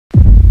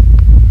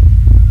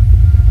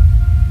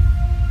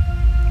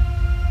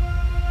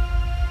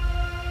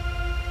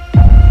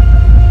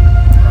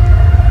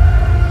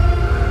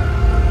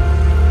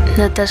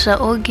Natasha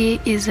Ogi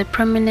is a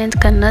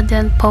prominent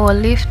Canadian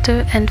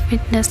powerlifter and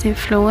fitness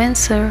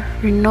influencer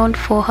renowned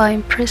for her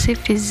impressive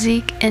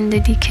physique and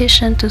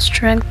dedication to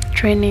strength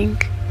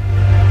training.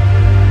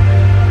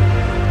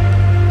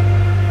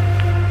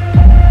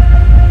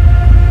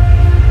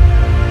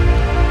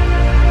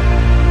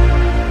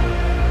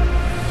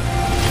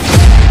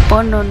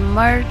 Born on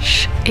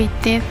March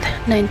 18,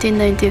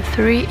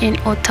 1993 in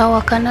Ottawa,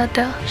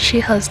 Canada,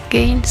 she has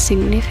gained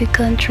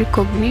significant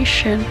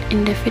recognition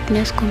in the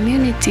fitness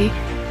community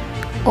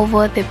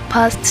over the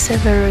past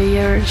several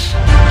years.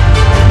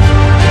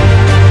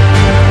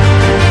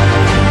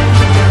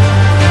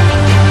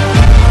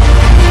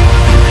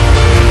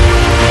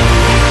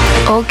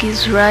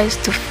 Ogi's rise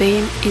to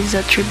fame is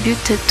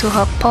attributed to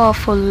her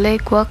powerful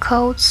leg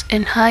workouts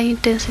and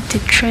high-intensity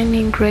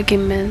training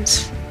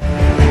regimens.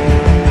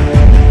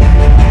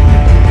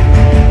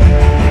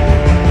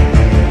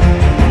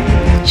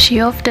 She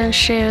often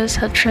shares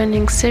her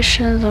training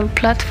sessions on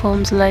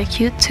platforms like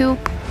YouTube,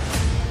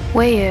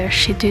 where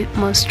she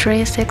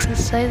demonstrates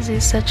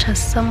exercises such as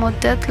sumo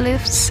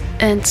deadlifts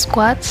and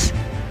squats,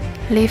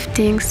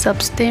 lifting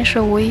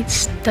substantial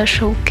weights that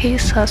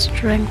showcase her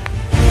strength.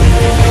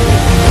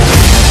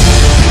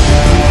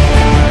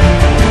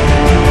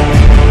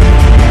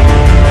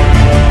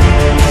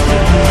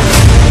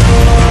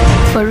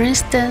 For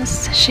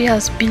instance, she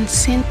has been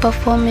seen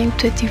performing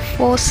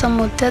 24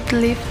 sumo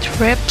deadlift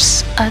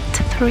reps at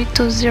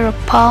 320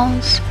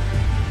 pounds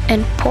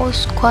and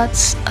pause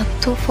squats at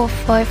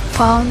 245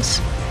 pounds,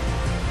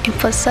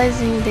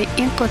 emphasizing the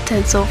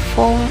importance of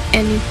form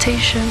and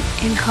intention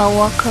in her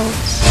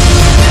workouts.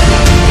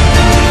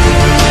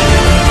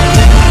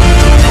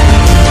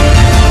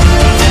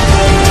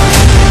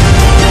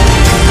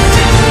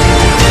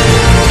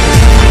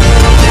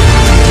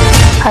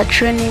 Her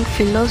training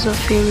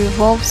philosophy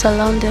revolves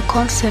around the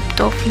concept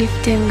of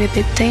lifting with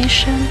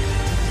intention,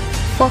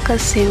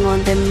 focusing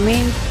on the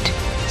main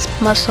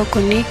muscle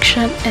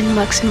connection and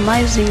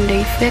maximizing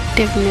the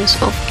effectiveness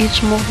of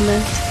each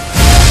movement.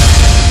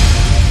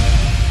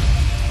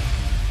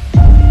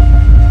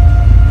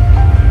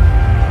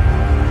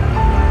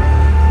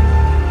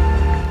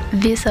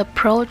 This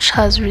approach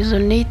has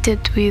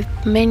resonated with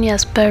many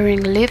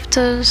aspiring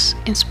lifters,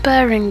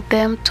 inspiring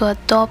them to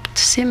adopt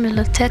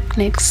similar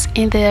techniques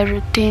in their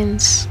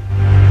routines.